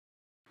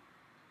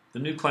The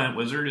new client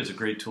wizard is a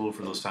great tool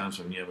for those times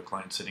when you have a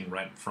client sitting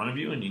right in front of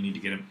you and you need to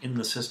get them in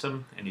the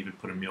system and even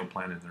put a meal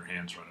plan in their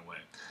hands right away.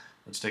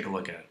 Let's take a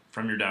look at it.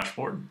 From your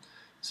dashboard,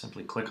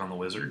 simply click on the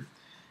wizard,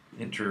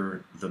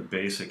 enter the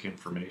basic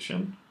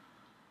information.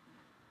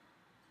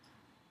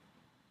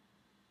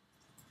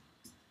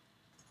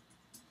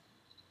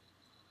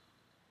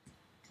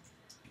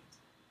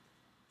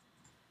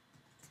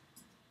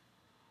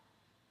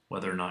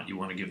 Whether or not you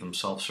want to give them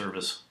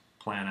self-service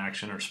plan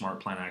action or smart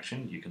plan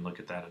action, you can look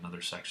at that in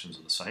other sections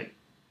of the site.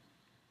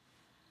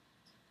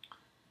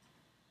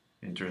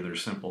 Enter their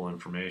simple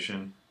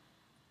information.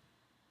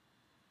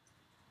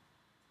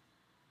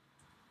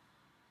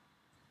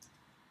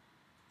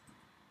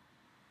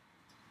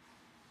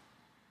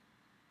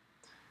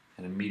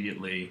 And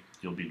immediately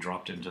you'll be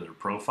dropped into their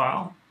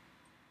profile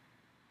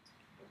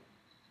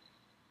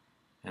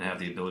and have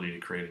the ability to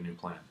create a new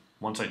plan.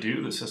 Once I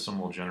do, the system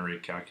will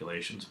generate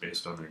calculations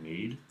based on their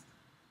need.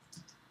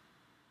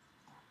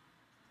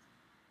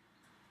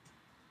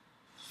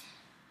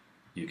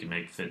 You can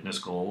make fitness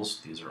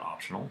goals. These are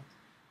optional.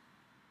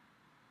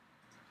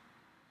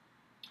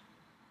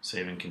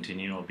 Save and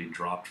continue. I'll be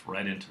dropped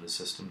right into the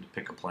system to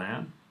pick a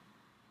plan.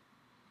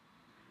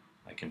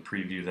 I can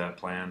preview that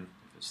plan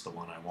if it's the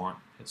one I want.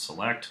 Hit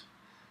select.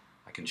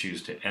 I can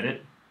choose to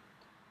edit,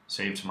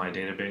 save to my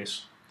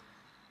database,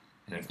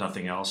 and if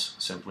nothing else,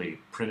 simply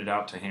print it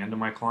out to hand to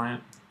my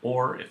client,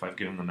 or if I've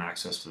given them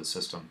access to the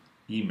system,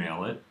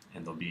 email it,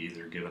 and they'll be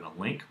either given a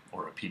link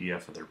or a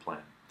PDF of their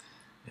plan.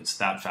 It's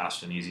that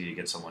fast and easy to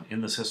get someone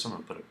in the system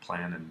and put a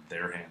plan in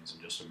their hands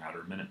in just a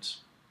matter of minutes.